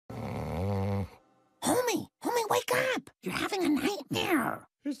wake up! You're having a nightmare.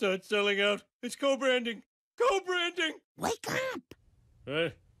 It's not selling out. It's co-branding. Co-branding! Wake up!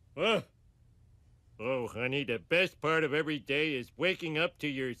 Oh, honey, the best part of every day is waking up to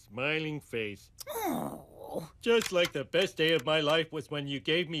your smiling face. Oh. Just like the best day of my life was when you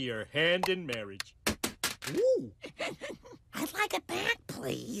gave me your hand in marriage. Ooh. I'd like it back,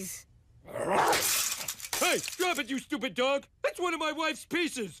 please. Hey, drop it, you stupid dog! That's one of my wife's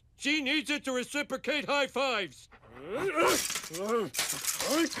pieces! She needs it to reciprocate high fives! It's okay,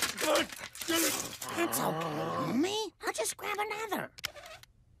 homie. I'll just grab another.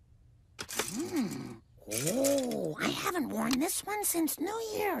 Oh, I haven't worn this one since New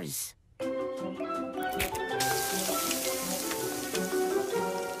Year's.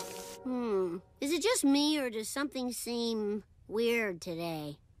 Is it just me, or does something seem weird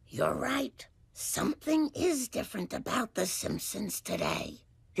today? You're right. Something is different about the Simpsons today.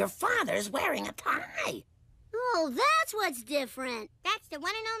 Your father's wearing a tie. Oh, that's what's different. That's the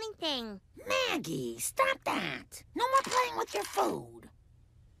one and only thing. Maggie, stop that. No more playing with your food.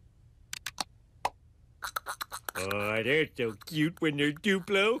 Oh, they're so cute when they're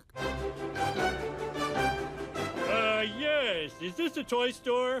Duplo. Yes. Is this a toy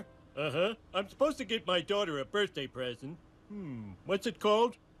store? Uh-huh. I'm supposed to get my daughter a birthday present. What's it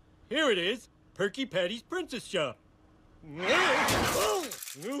called? Here it is. Perky Patty's Princess Shop. Oh!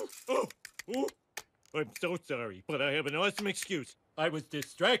 I'm so sorry, but I have an awesome excuse. I was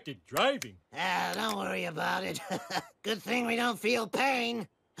distracted driving. Don't worry about it. Good thing we don't feel pain.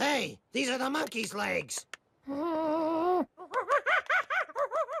 Hey, these are the monkey's legs. Come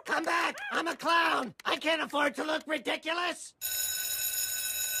back! I'm a clown! I can't afford to look ridiculous!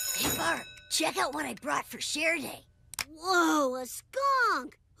 Hey, Bart, check out what I brought for Share Day. Whoa, a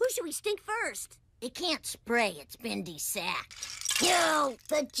skunk! Who should we stink first? It can't spray, it's been desacked. Yo,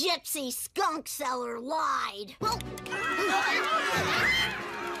 the gypsy skunk seller lied. Oh.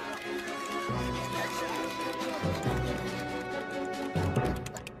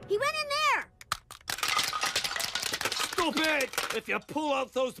 He went in there! Stupid! If you pull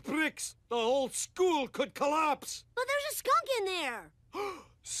out those bricks, the whole school could collapse. But there's a skunk in there!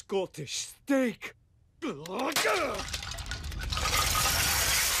 Scottish steak.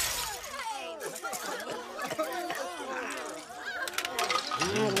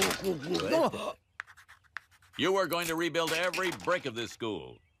 You are going to rebuild every brick of this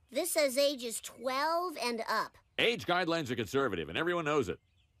school. This says ages 12 and up. Age guidelines are conservative, and everyone knows it.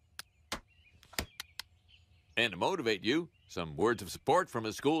 And to motivate you, some words of support from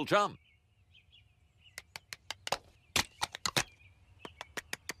a school chum.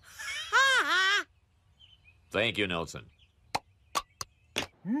 Thank you, Nelson.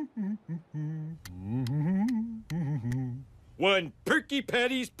 One Perky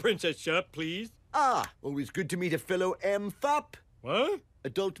Patty's Princess Shop, please. Always good to meet a fellow M-fop. What?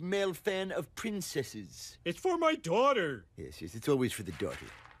 Adult male fan of princesses. It's for my daughter. Yes, it's always for the daughter.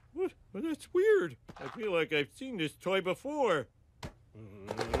 What? Well, that's weird. I feel like I've seen this toy before.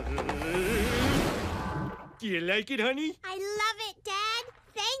 Do you like it, honey? I love it, Dad.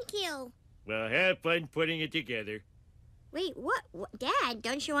 Thank you. Well, have fun putting it together. Wait, what? Dad,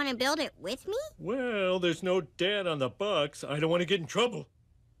 don't you want to build it with me? Well, there's no dad on the box. I don't want to get in trouble.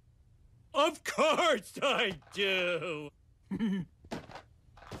 Of course I do.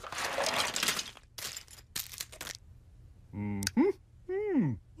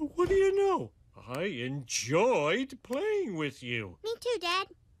 What do you know? I enjoyed playing with you. Me too, Dad.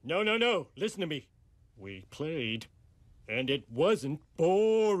 No. Listen to me. We played, and it wasn't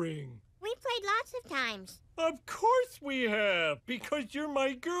boring. We played lots of times. Of course we have, because you're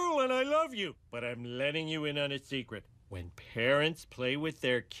my girl and I love you. But I'm letting you in on a secret. When parents play with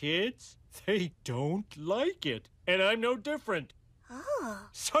their kids, they don't like it. And I'm no different. Oh.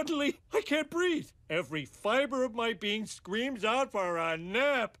 Suddenly, I can't breathe. Every fiber of my being screams out for a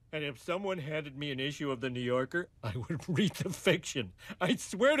nap. And if someone handed me an issue of the New Yorker, I would read the fiction. I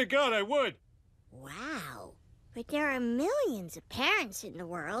swear to God I would. Wow. But there are millions of parents in the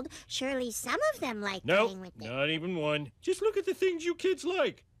world. Surely some of them like playing with it. Not even one. Just look at the things you kids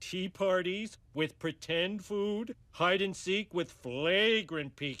like. Tea parties with pretend food, hide and seek with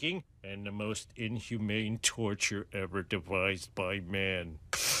flagrant peeking, and the most inhumane torture ever devised by man.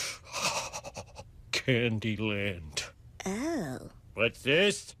 Candyland. Oh. But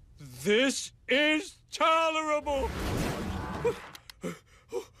this is tolerable.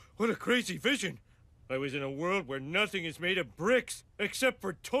 What a crazy vision. I was in a world where nothing is made of bricks except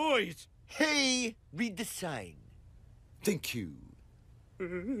for toys. Hey, read the sign. Thank you.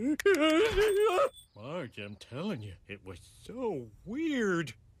 Marge, I'm telling you, it was so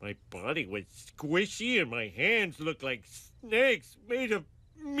weird. I My body was squishy and my hands looked like snakes made of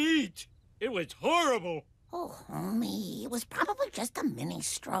meat. It was horrible. Oh, homie, it was probably just a mini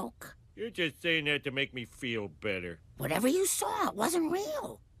stroke. You're just saying that to make me feel better. Whatever you saw, it wasn't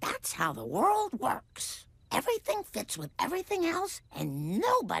real. That's how the world works. Everything fits with everything else, and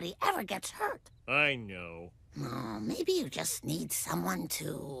nobody ever gets hurt. I know. Oh, maybe you just need someone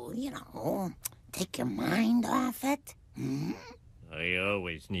to, take your mind off it. Hmm? I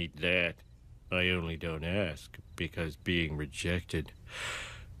always need that. I only don't ask because being rejected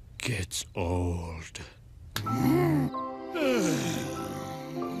gets old.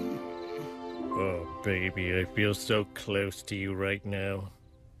 Oh, baby, I feel so close to you right now.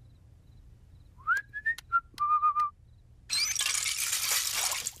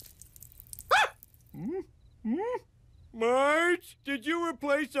 Marge, did you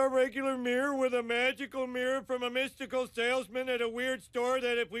replace our regular mirror with a magical mirror from a mystical salesman at a weird store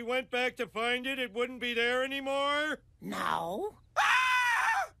that if we went back to find it, it wouldn't be there anymore? No.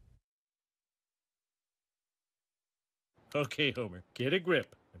 Okay, Homer, get a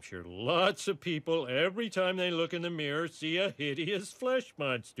grip. I'm sure lots of people, every time they look in the mirror, see a hideous flesh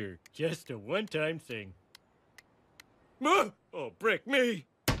monster. Just a one-time thing. Oh, brick me!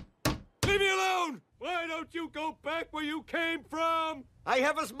 Leave me alone! Why don't you go back where you came from? I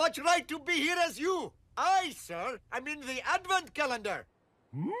have as much right to be here as you. I, sir, am in the Advent calendar.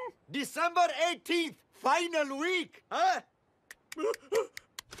 December 18th, final week, huh?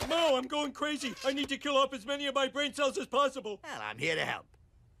 Mo, I'm going crazy. I need to kill off as many of my brain cells as possible. Well, I'm here to help.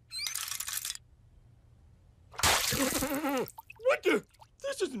 What the?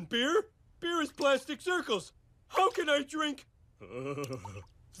 This isn't beer. Beer is plastic circles. How can I drink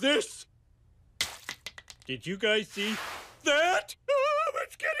this? Did you guys see that? Oh,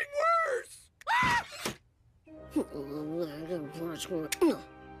 it's getting worse.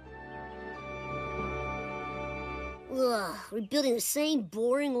 Ugh, we're building the same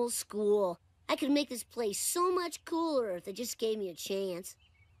boring old school. I could make this place so much cooler if they just gave me a chance.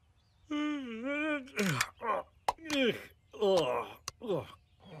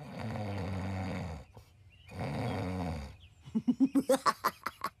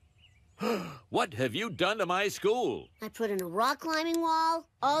 What have you done to my school? I put in a rock climbing wall.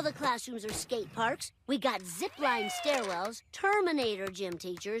 All the classrooms are skate parks. We got zip-line stairwells, Terminator gym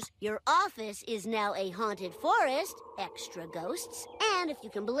teachers. Your office is now a haunted forest, extra ghosts, and if you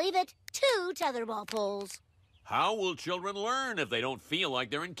can believe it, 2 tetherball poles. How will children learn if they don't feel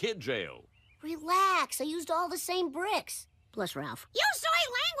like they're in kid jail? Relax, I used all the same bricks. Plus Ralph. You soy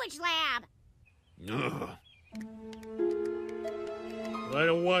language lab! Ugh. I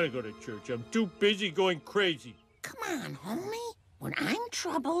don't want to go to church. I'm too busy going crazy. Come on, homie. When I'm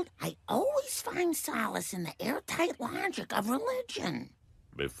troubled, I always find solace in the airtight logic of religion.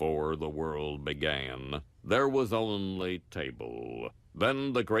 Before the world began, there was only table.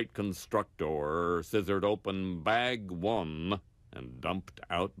 Then the great constructor scissored open bag 1 and dumped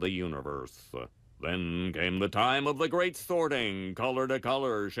out the universe. Then came the time of the great sorting, color to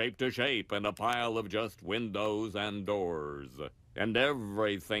color, shape to shape, and a pile of just windows and doors. And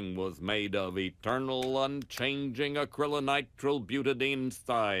everything was made of eternal, unchanging acrylonitrile butadiene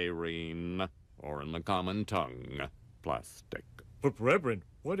styrene, or in the common tongue, plastic. But, Reverend,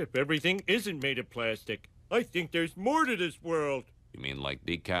 what if everything isn't made of plastic? I think there's more to this world. You mean like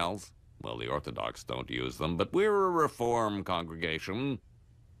decals? Well, the Orthodox don't use them, but we're a Reform congregation.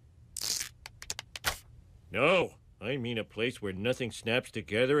 No, I mean a place where nothing snaps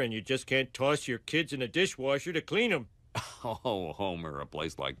together and you just can't toss your kids in a dishwasher to clean them. Oh, Homer, a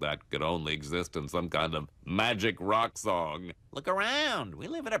place like that could only exist in some kind of magic rock song. Look around. We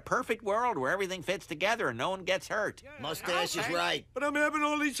live in a perfect world where everything fits together and no one gets hurt. Mustache is right. But I'm having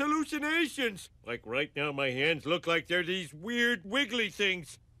all these hallucinations. Like right now, my hands look like they're these weird wiggly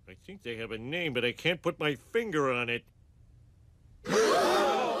things. I think they have a name, but I can't put my finger on it.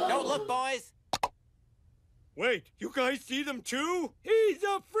 Don't look, boys. Wait, you guys see them too? He's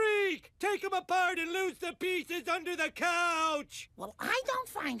a freak! Take him apart and lose the pieces under the couch! Well, I don't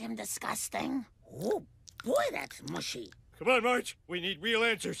find him disgusting. Oh, boy, that's mushy. Come on, Marge. We need real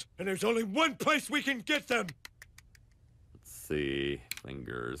answers, and there's only one place we can get them. Let's see.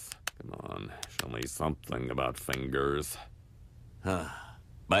 Fingers. Come on. Show me something about fingers.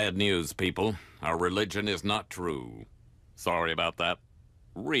 Bad news, people. Our religion is not true. Sorry about that.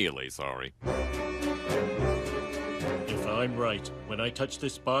 Really sorry. If I'm right, when I touch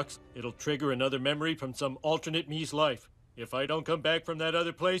this box, it'll trigger another memory from some alternate me's life. If I don't come back from that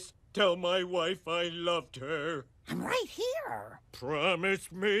other place, tell my wife I loved her. I'm right here.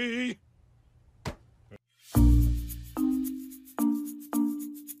 Promise me.